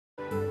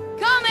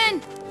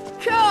again?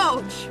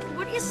 Coach,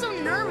 what are you so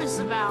nervous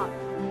about?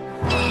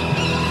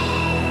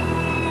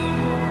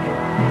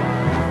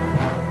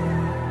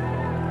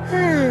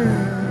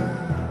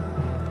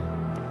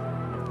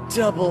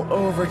 Double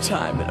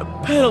overtime and a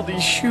penalty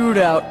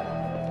shootout.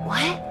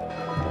 What?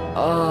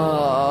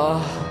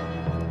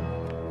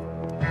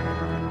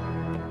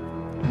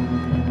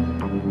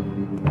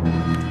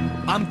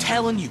 I'm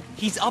telling you,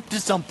 he's up to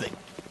something.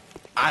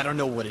 I don't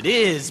know what it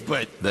is,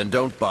 but... Then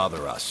don't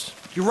bother us.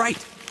 You're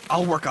right.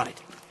 I'll work on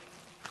it.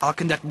 I'll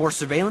conduct more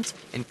surveillance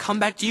and come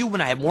back to you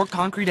when I have more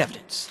concrete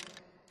evidence.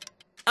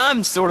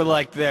 I'm sort of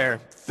like their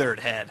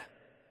third head.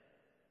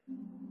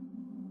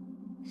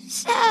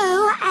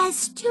 So, as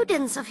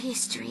students of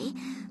history,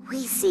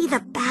 we see the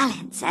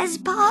balance as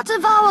part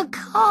of our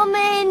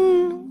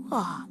common...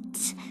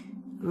 what?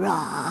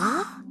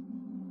 Raw?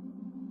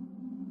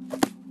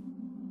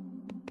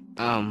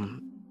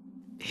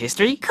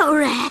 History?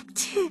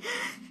 Correct.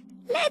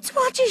 Let's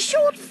watch a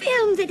short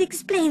film that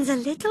explains a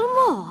little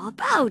more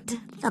about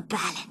the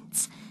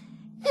balance.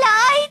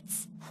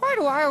 Lights! Why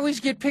do I always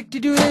get picked to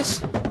do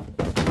this?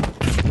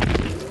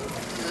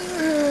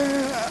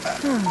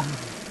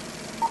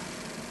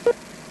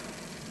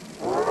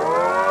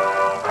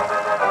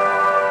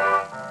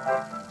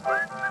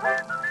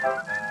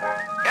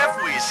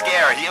 If we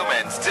scare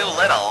humans too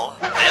little,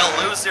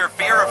 they'll lose their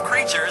fear of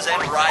creatures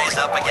and rise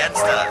up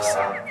against us.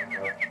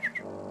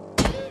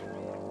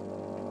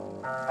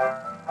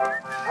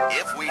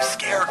 If we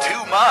scare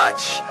too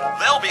much,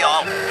 they'll be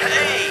all,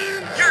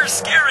 "Hey, you're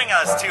scaring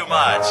us too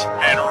much,"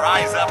 and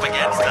rise up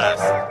against us.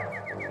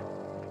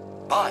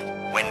 But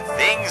when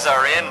things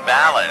are in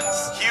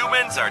balance,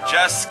 humans are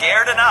just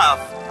scared enough,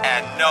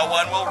 and no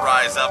one will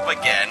rise up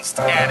against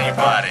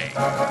anybody.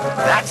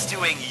 That's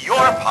doing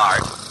your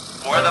part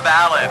for the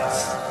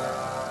balance.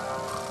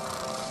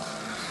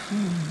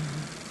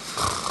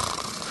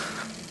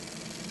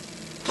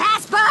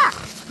 Casper!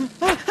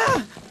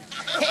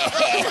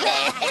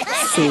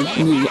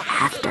 See me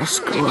after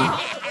school.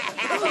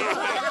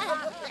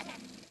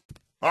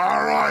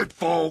 All right,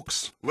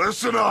 folks,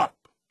 listen up.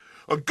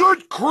 A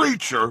good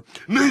creature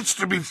needs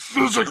to be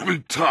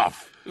physically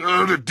tough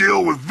to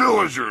deal with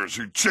villagers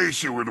who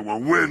chase you into a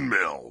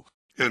windmill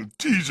and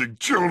teasing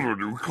children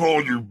who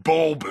call you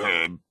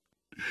bulbhead.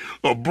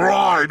 A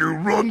bride who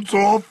runs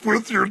off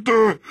with your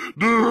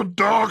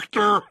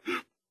doctor.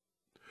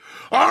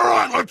 All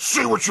right, let's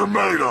see what you're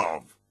made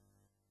of.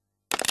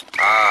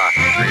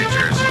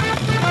 Creatures,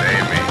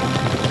 save me.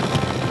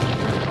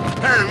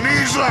 Hey,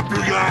 knees up,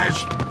 you guys.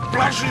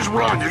 Fleshies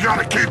run. You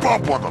gotta keep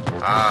up with them.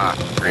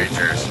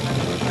 Creatures,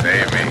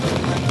 save me.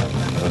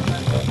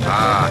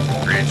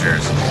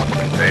 Creatures,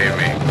 save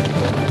me.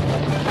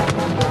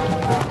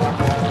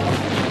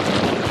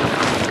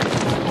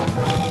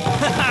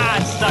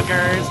 Haha,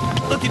 suckers!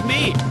 Look at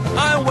me!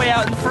 I'm way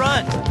out in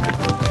front!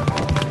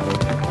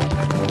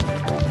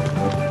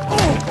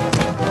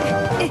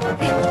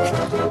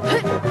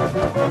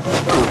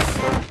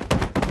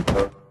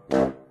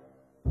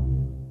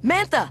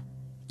 Mantha,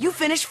 you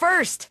finished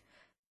first.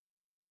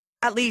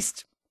 At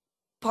least,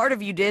 part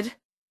of you did.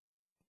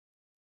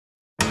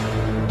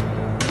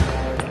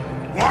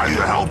 Why are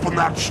you helping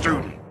that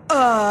student?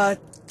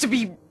 To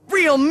be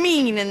real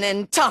mean and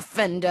then tough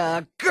and,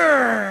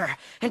 grrr,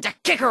 and to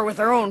kick her with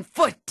her own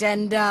foot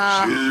and,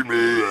 See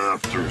me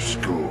after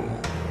school.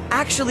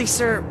 Actually,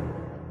 sir,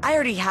 I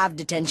already have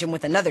detention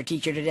with another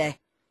teacher today.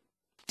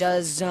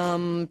 Does,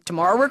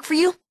 tomorrow work for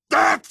you?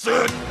 That's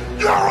it!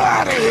 You're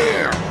out of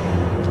here!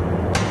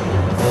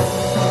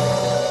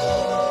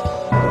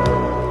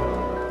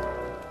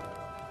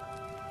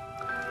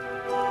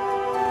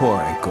 Poor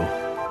ankle.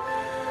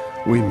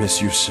 We miss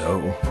you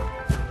so.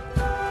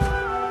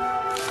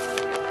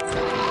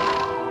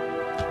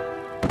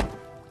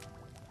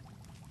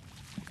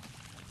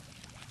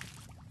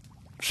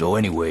 So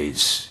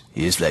anyways,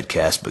 here's that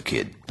Casper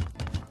kid.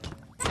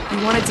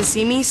 You wanted to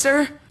see me,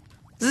 sir?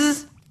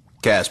 Zzz.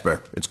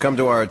 Casper, it's come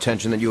to our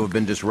attention that you have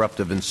been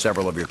disruptive in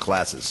several of your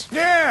classes.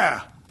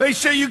 Yeah! They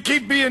say you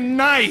keep being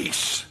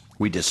nice.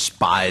 We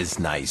despise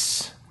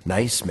nice.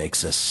 Nice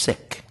makes us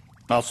sick.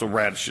 Also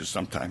radishes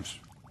sometimes.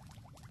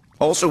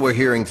 Also, we're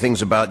hearing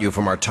things about you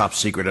from our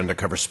top-secret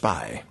undercover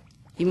spy.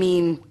 You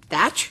mean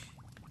Thatch?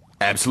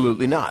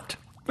 Absolutely not.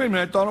 Wait a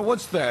minute, I thought it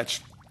was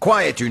Thatch.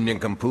 Quiet, you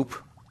nincompoop.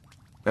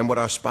 And what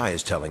our spy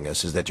is telling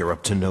us is that you're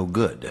up to no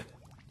good.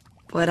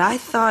 But I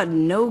thought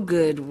no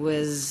good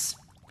was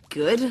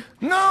good?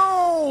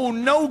 No!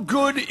 No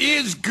good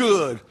is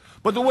good.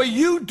 But the way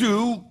you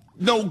do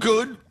no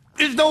good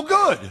is no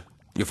good.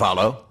 You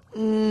follow?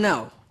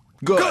 No.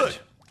 Good.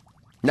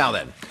 Now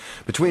then,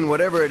 between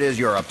whatever it is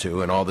you're up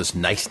to and all this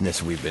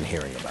niceness we've been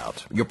hearing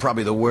about, you're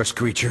probably the worst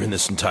creature in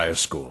this entire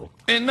school.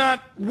 And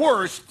not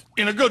worst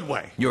in a good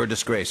way. You're a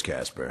disgrace,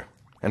 Casper.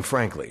 And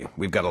frankly,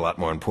 we've got a lot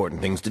more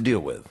important things to deal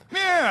with.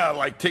 Yeah,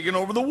 like taking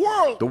over the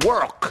world. The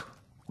work,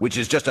 which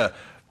is just a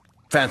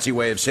fancy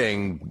way of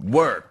saying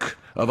work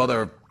of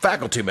other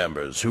faculty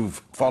members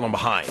who've fallen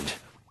behind.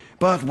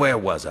 But where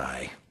was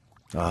I?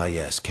 Ah,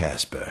 yes,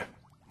 Casper.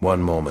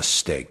 One more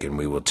mistake, and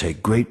we will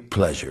take great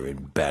pleasure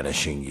in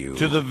banishing you.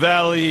 To the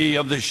Valley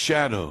of the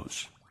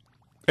Shadows.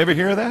 Ever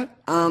hear of that?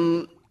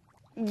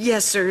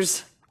 Yes,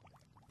 sirs.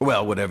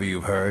 Well, whatever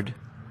you've heard,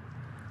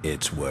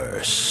 it's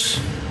worse.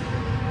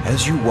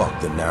 As you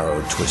walk the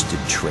narrow, twisted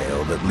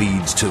trail that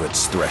leads to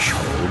its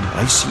threshold,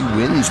 icy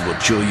winds will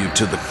chill you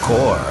to the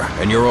core,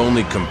 and your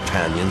only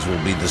companions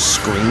will be the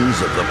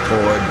screams of the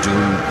poor,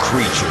 doomed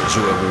creatures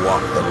who have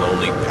walked the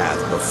lonely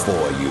path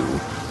before you,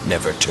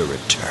 never to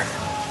return.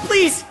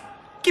 Please,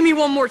 give me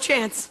one more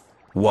chance.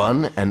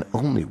 One and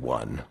only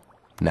one.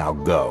 Now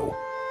go.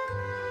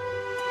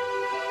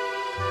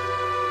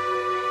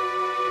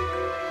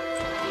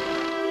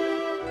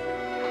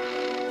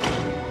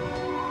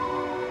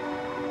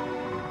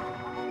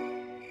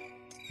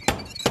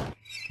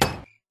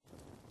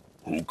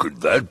 Who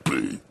could that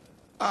be?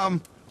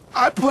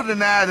 I put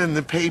an ad in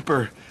the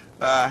paper,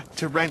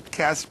 to rent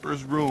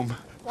Casper's room.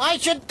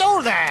 Why'd you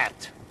do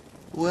that?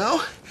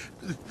 Well,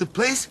 the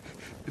place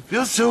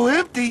feels so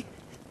empty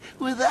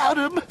without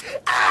him.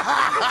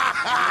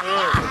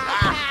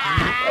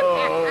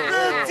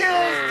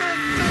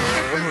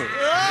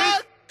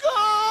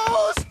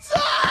 Ghosts!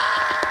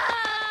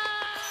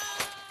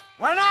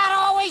 We're not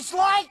always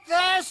like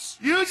this.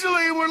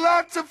 Usually we're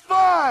lots of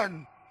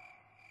fun.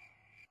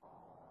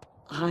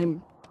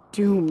 I'm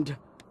doomed.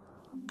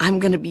 I'm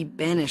gonna be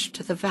banished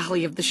to the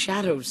Valley of the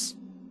Shadows.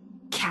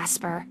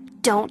 Casper,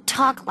 don't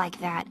talk like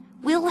that.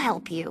 We'll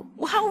help you.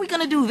 Well, how are we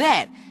gonna do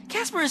that?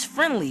 Casper is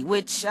friendly,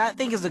 which I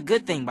think is a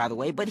good thing, by the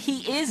way, but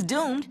he is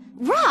doomed.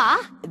 Ra?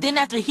 Then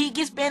after he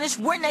gets banished,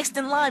 we're next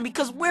in line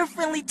because we're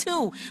friendly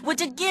too,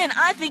 which again,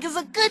 I think is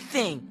a good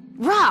thing.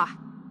 Ra!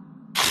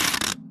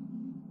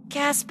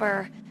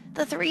 Casper,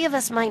 the three of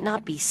us might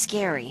not be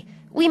scary.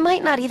 We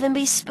might not even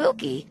be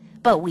spooky,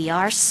 but we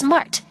are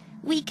smart.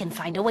 We can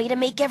find a way to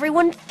make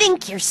everyone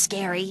think you're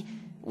scary.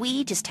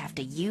 We just have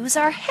to use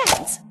our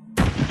heads.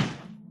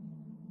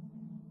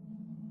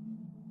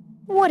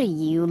 What are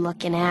you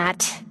looking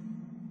at?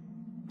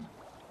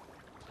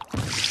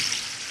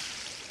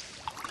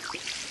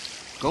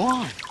 Go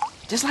on,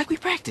 just like we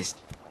practiced.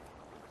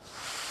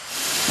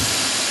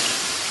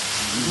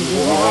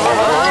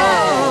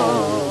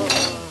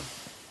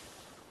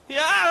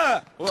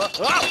 Yeah!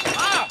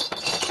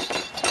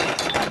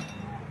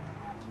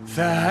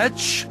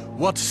 Thatch,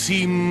 what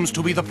seems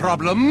to be the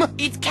problem?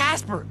 It's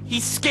Casper. He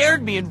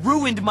scared me and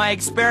ruined my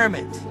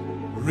experiment.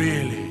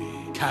 Really,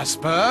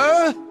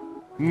 Casper?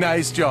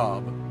 Nice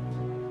job.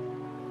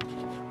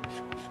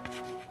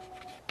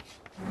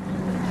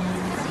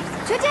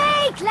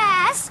 Today,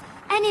 class,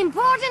 an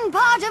important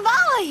part of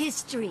our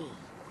history.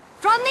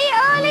 From the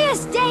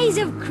earliest days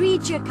of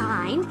creature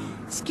kind,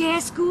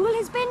 Scare School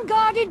has been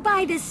guarded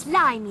by the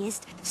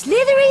slimiest,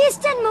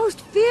 slitheriest, and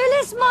most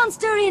fearless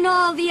monster in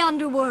all the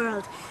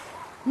underworld.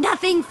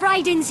 Nothing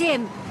frightens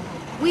him,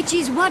 which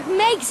is what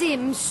makes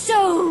him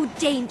so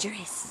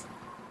dangerous.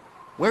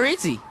 Where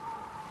is he?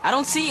 I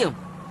don't see him.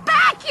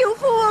 Back, you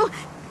fool!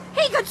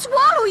 He could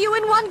swallow you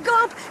in one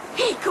gulp.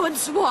 He could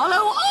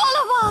swallow all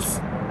of us.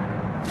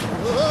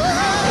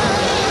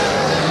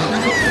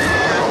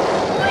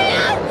 We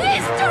have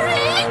history!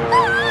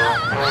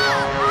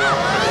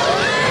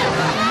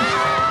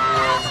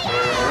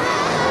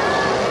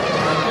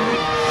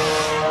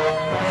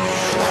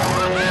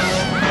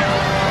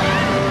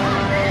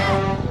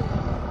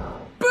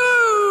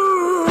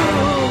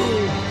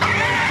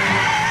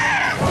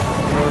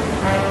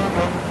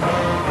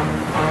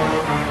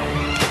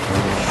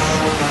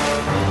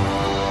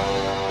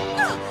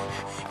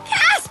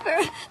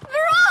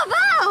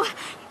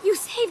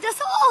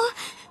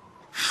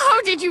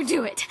 How did you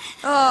do it?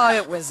 Oh,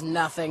 it was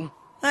nothing.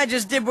 I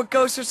just did what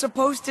ghosts are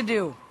supposed to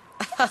do.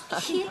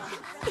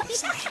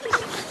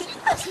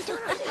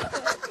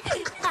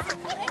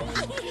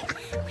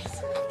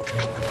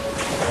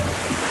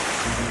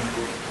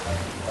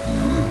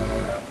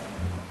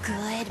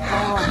 Good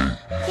boy.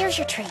 Here's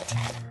your treat.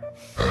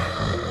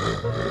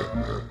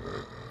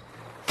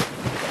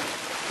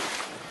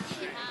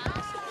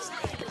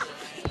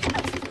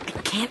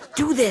 I can't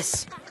do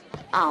this.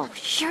 Oh,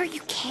 sure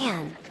you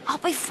can. I'll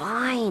be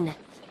fine.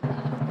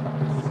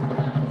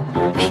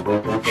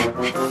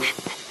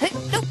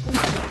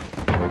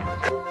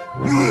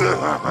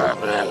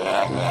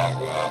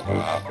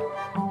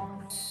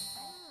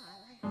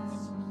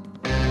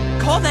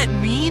 Call that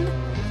mean?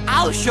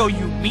 I'll show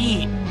you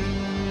mean.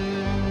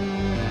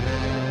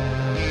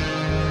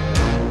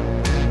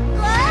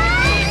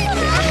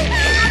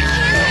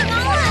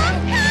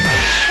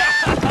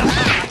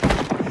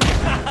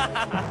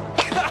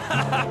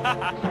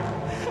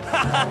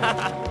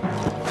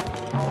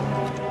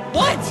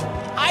 What?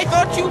 I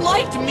thought you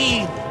liked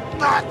me.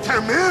 Not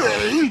to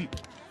me!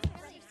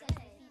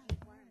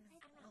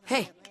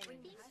 Hey,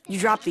 you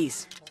dropped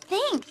these.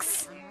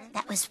 Thanks.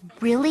 That was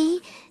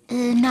really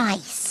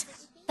nice.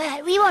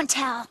 But we won't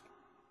tell.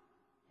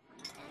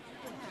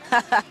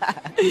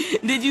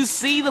 Did you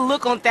see the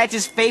look on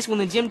Thatch's face when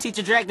the gym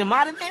teacher dragged him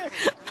out of there?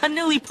 I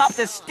knew he popped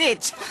a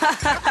stitch.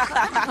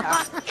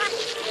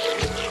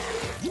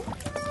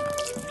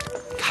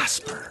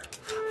 Casper,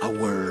 a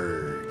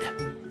word.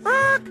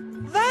 Rock,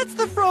 that's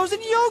the frozen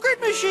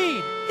yogurt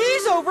machine.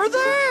 He's over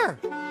there.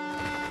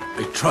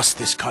 I trust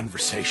this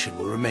conversation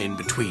will remain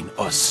between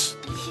us.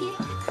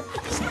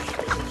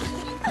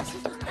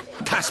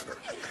 Casper,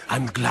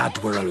 I'm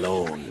glad we're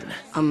alone.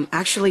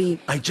 Actually...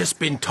 I just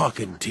been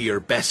talking to your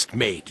best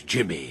mate,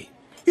 Jimmy.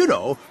 You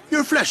know,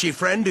 your fleshy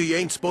friend who you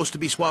ain't supposed to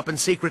be swapping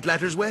secret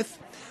letters with.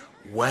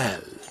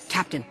 Well...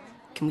 Captain,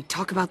 can we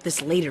talk about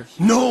this later?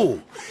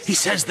 No! He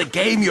says the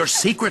game you're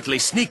secretly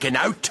sneaking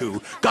out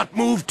to got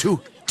moved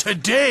to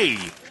today.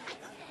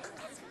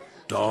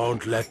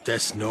 Don't let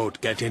this note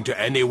get into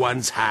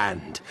anyone's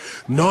hand.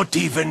 Not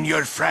even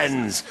your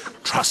friends.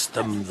 Trust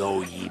them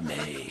though ye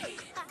may.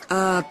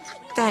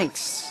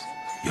 Thanks.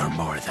 You're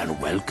more than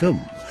welcome.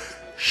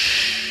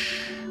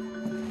 Shh.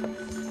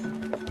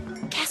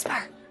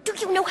 Casper, do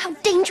you know how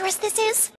dangerous this is?